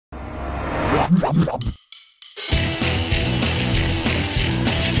What's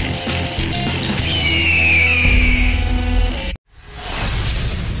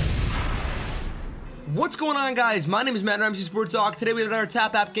going on, guys? My name is Matt and I'm Sports Dog. Today we have another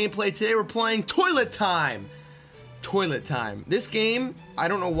Tap App gameplay. Today we're playing Toilet Time. Toilet Time. This game, I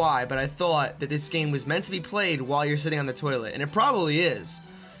don't know why, but I thought that this game was meant to be played while you're sitting on the toilet, and it probably is.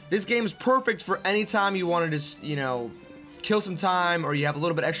 This game is perfect for any time you want to just, you know, kill some time, or you have a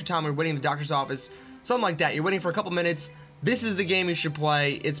little bit extra time, or you're waiting in the doctor's office, something like that. You're waiting for a couple minutes. This is the game you should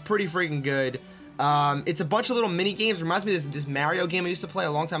play. It's pretty freaking good. It's a bunch of little mini games. Reminds me of this Mario game I used to play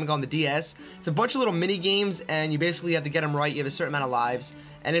a long time ago on the DS. It's a bunch of little mini games, and you basically have to get them right. You have a certain amount of lives,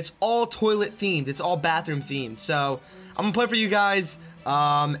 and it's all toilet themed. It's all bathroom themed. So I'm gonna play for you guys,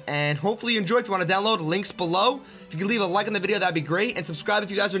 and hopefully you enjoy. If you want to download, links below. If you can leave a like on the video, that'd be great, and subscribe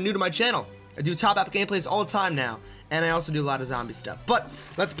if you guys are new to my channel. I do top app gameplays all the time now, and I also do a lot of zombie stuff. But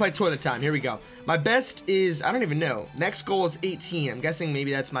let's play Toilet Time. Here we go. My best is, I don't even know. Next goal is 18. I'm guessing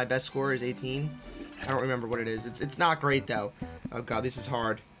maybe that's my best score is 18. I don't remember what it is. It's not great though. Oh god, this is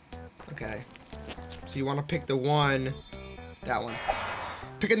hard. Okay. So you want to pick the one. That one.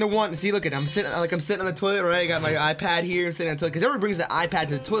 Picking the one. See, look at I'm sitting on the toilet, right? I got my iPad here. I'm sitting on the toilet because everyone brings the iPad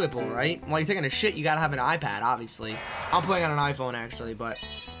to the toilet bowl, right? While you're taking a shit, you gotta have an iPad, obviously. I'm playing on an iPhone actually, but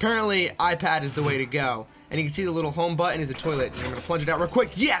apparently iPad is the way to go. And you can see the little home button is a toilet. And I'm gonna plunge it out real quick.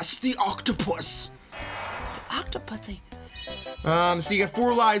 Yes, the octopus. The octopusy. So you got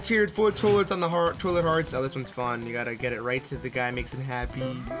 4 lives here, 4 toilets on the toilet hearts. Oh, this one's fun. You gotta get it right to the guy, makes him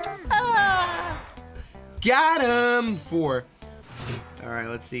happy. Ah! Got him! 4. Alright,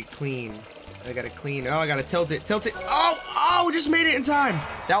 let's see. Clean. I gotta clean. Oh, I gotta tilt it. Tilt it. Oh, just made it in time.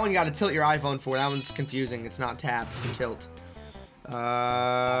 That one you gotta tilt your iPhone for. That one's confusing. It's not tap, it's tilt.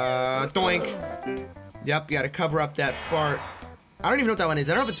 Doink. Yep, you gotta cover up that fart. I don't even know what that one is.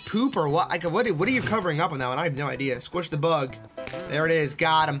 I don't know if it's poop or what. What are you covering up on that one? I have no idea. Squish the bug. There it is.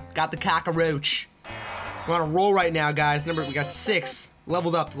 Got him. Got the cockroach. We're on a roll right now, guys. We got 6.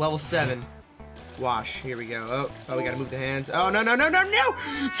 Leveled up to level 7. Wash. Here we go. Oh, we gotta move the hands. Oh, no. No! I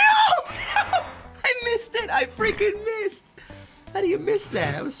missed it. I freaking missed. How do you miss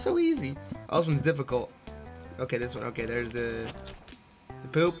that? That was so easy. Oh, this one's difficult. Okay, this one. Okay, there's the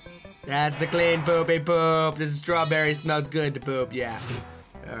poop. That's the clean poopy poop. This is strawberry. Smells good to poop. Yeah.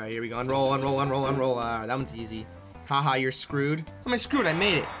 All right, here we go. Unroll. That one's easy. Haha, you're screwed. How am I screwed? I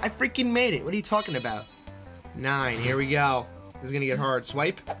made it. I freaking made it. What are you talking about? 9. Here we go. This is gonna get hard.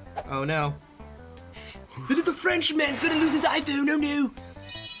 Swipe. Oh no. The little Frenchman's gonna lose his iPhone. Oh no.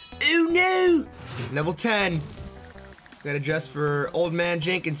 Oh no. Level 10. Gotta adjust for old man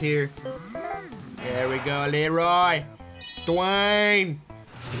Jenkins here. There we go, Leroy. Dwayne.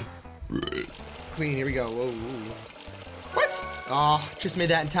 Clean, here we go. Whoa. What? Oh, just made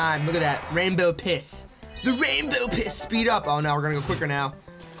that in time. Look at that. Rainbow piss. The rainbow piss. Speed up. Oh, no, we're gonna go quicker now.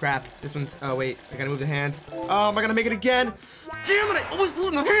 Crap. This one's, oh, wait. I gotta move the hands. Oh, am I gonna make it again? Damn it, I always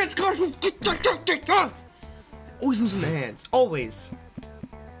lose the hands, guys. Always losing the hands. Always.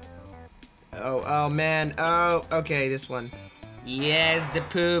 Oh, man. Oh, okay, this one. Yes, the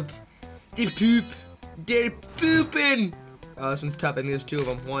poop. The poop. They're pooping. Oh, this one's tough. I think there's 2 of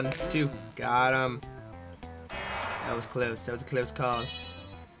them. 1, 2. Got him. That was close. That was a close call.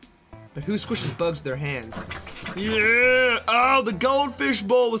 But who squishes bugs with their hands? Yeah! Oh, the goldfish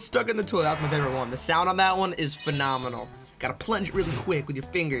bowl was stuck in the toilet. That's my favorite one. The sound on that one is phenomenal. Gotta plunge it really quick with your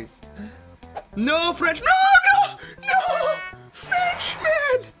fingers. No, French. No!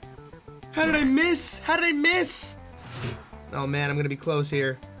 Frenchman! How did I miss? Oh, man, I'm gonna be close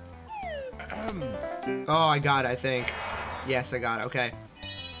here. Oh, I got it, I think. Yes, I got it. Okay.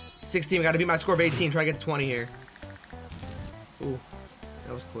 16. I got to beat my score of 18. Try to get to 20 here. Ooh.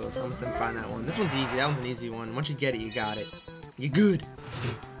 That was close. I almost didn't find that one. This one's easy. That one's an easy one. Once you get it, you got it. You're good.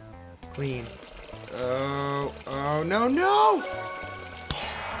 Clean. Oh, no.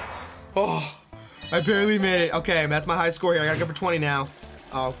 Oh, I barely made it. Okay, that's my high score here. I got to go for 20 now.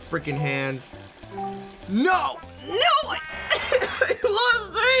 Oh, freaking hands. No. I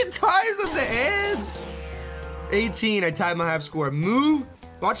lost 3 times with the hands. 18, I tied my half score.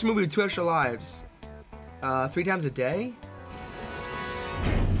 Watch a movie with 2 extra lives. 3 times a day?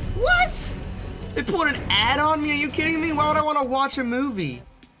 What? They put an ad on me? Are you kidding me? Why would I want to watch a movie?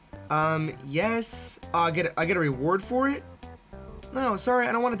 Yes. I get a reward for it? No, sorry,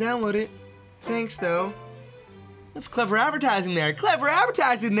 I don't want to download it. Thanks, though. That's clever advertising there. Clever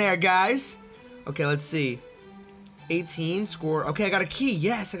advertising there, guys. Okay, let's see. 18, score. Okay, I got a key.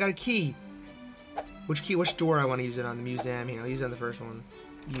 Yes, I got a key. Which key? Which door I want to use it on? The museum here. I'll use it on the first one.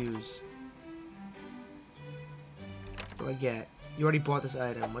 Use. What do I get? You already bought this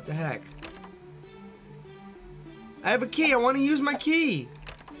item. What the heck? I have a key. I want to use my key.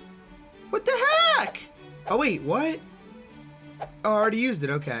 What the heck? Oh, wait, what? Oh, I already used it.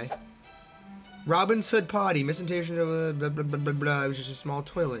 Okay. Robin's Hood Potty. Misinterpretation of blah, blah, blah, blah, blah. It was just a small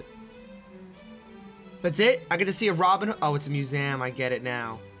toilet. That's it? I get to see a Robin Hood. Oh, it's a museum. I get it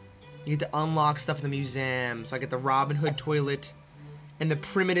now. You get to unlock stuff in the museum. So I get the Robin Hood toilet and the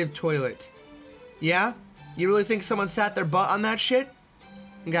primitive toilet. Yeah? You really think someone sat their butt on that shit?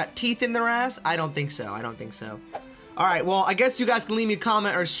 And got teeth in their ass? I don't think so. I don't think so. Alright, well, I guess you guys can leave me a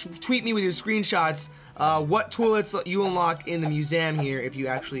comment or tweet me with your screenshots what toilets you unlock in the museum here if you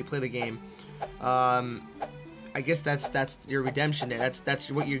actually play the game. I guess that's your redemption there. That's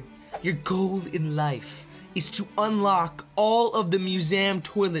what your goal in life is to unlock all of the museum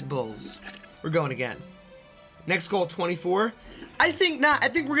toilet bowls. We're going again. Next goal, 24. I think not. I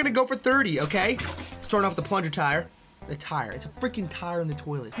think we're gonna go for 30, okay? Let's turn off the plunger tire. The tire. It's a freaking tire in the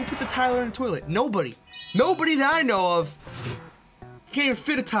toilet. Who puts a tire in the toilet? Nobody. Nobody that I know of. Can't even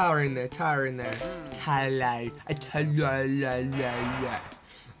fit a tire in there. Tire.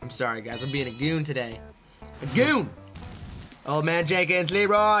 I'm sorry, guys. I'm being a goon today. A goon. Old man Jenkins,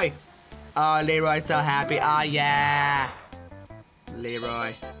 Leroy. Oh, Leroy's so happy. Oh, yeah.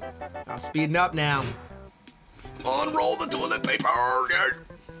 Leroy. I'm speeding up now. Unroll the toilet paper.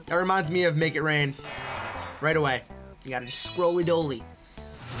 That reminds me of Make It Rain. Right away. You gotta just scrolly dolly.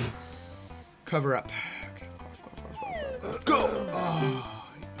 Cover up. Okay, cough. Go! Oh,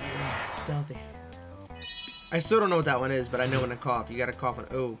 yeah, stealthy. I still don't know what that one is, but I know when to cough. You gotta cough on.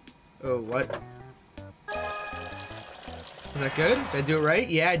 Oh, what? Is that good? Did I do it right?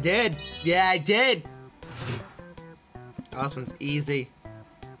 Yeah, I did. Yeah, I did. Oh, this one's easy.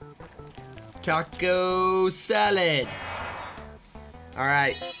 Taco salad. All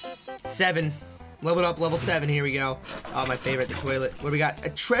right, 7. Leveled up, level 7. Here we go. Oh, my favorite, the toilet. What do we got?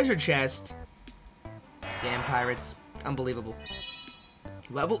 A treasure chest. Damn pirates. Unbelievable.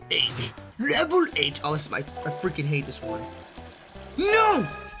 Level 8. Level 8. Oh, this is I freaking hate this one. No!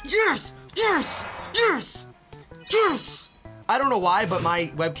 Yes! Yes! Yes! Yes! I don't know why, but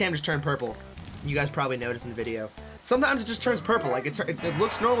my webcam just turned purple. You guys probably noticed in the video. Sometimes it just turns purple. Like, it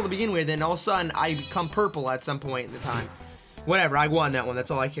looks normal to begin with, then all of a sudden, I become purple at some point in the time. Whatever, I won that one.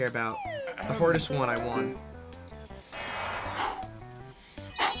 That's all I care about. The hardest one, I won.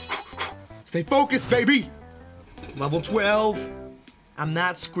 Stay focused, baby! Level 12. I'm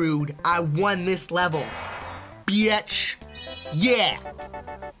not screwed. I won this level. Bitch. Yeah.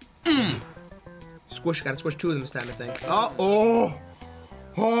 Squish. Gotta squish 2 of them this time, I think. Oh,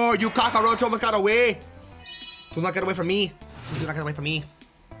 you cockroach almost got away. Do not get away from me. Do not get away from me.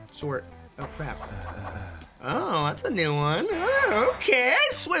 Sword. Oh, crap. Oh, that's a new one. Oh, okay.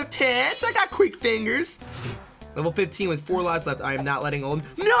 Swift hits. I got quick fingers. Level 15 with 4 lives left. I am not letting old.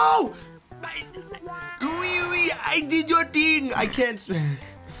 No! I did your thing. I can't.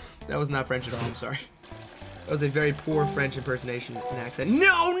 That was not French at all. I'm sorry. That was a very poor French impersonation and accent. No!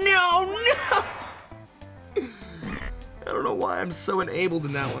 I don't know why I'm so enabled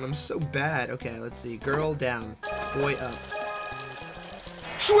in that one. I'm so bad. Okay, let's see. Girl down. Boy up.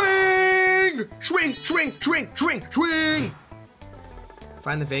 Swing! Swing!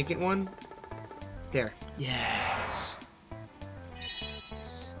 Find the vacant one. There. Yes.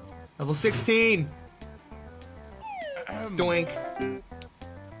 Level 16. Doink.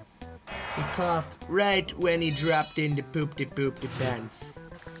 He coughed right when he dropped in the poopty pants.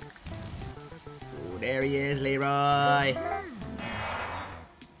 Oh, there he is, Leroy.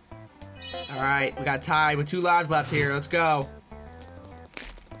 Alright, we got tied with 2 lives left here. Let's go.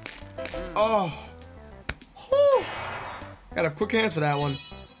 Oh. Whew. Gotta have quick hands for that one.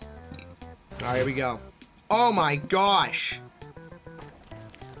 Alright, here we go. Oh my gosh.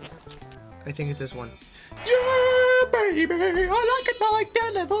 I think it's this one. Yeah, baby. I like it like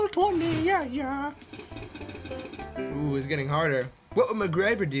that, level 20. Yeah. Ooh, it's getting harder. What would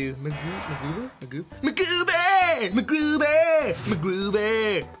MacGyver do? MacGyver.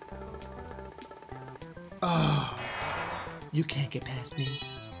 Oh. You can't get past me.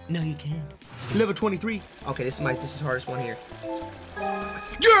 No, you can't. Level 23. Okay, this is the hardest one here.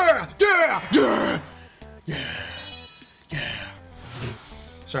 Yeah.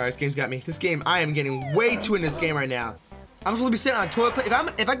 Sorry, this game's got me. This game, I am getting way too into this game right now. I'm supposed to be sitting on a toilet.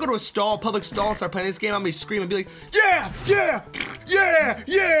 If I go to a stall, public stall, and start playing this game, I'm gonna be screaming and be like, yeah!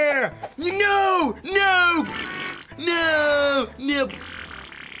 No!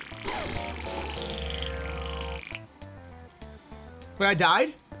 Wait, I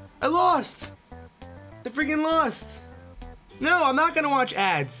died? I lost! I freaking lost! No, I'm not gonna watch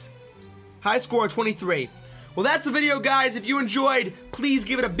ads. High score 23. Well, that's the video, guys. If you enjoyed, please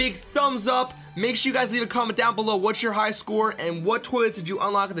give it a big thumbs up. Make sure you guys leave a comment down below. What's your high score and what toilets did you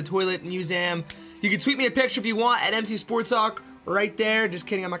unlock at the Toilet Museum? You can tweet me a picture if you want at MC Sports Talk right there. Just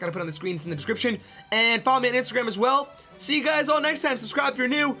kidding, I'm not going to put it on the screen. It's in the description. And follow me on Instagram as well. See you guys all next time. Subscribe if you're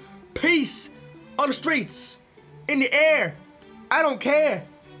new. Peace on the streets, in the air. I don't care.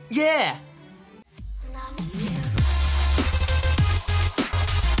 Yeah.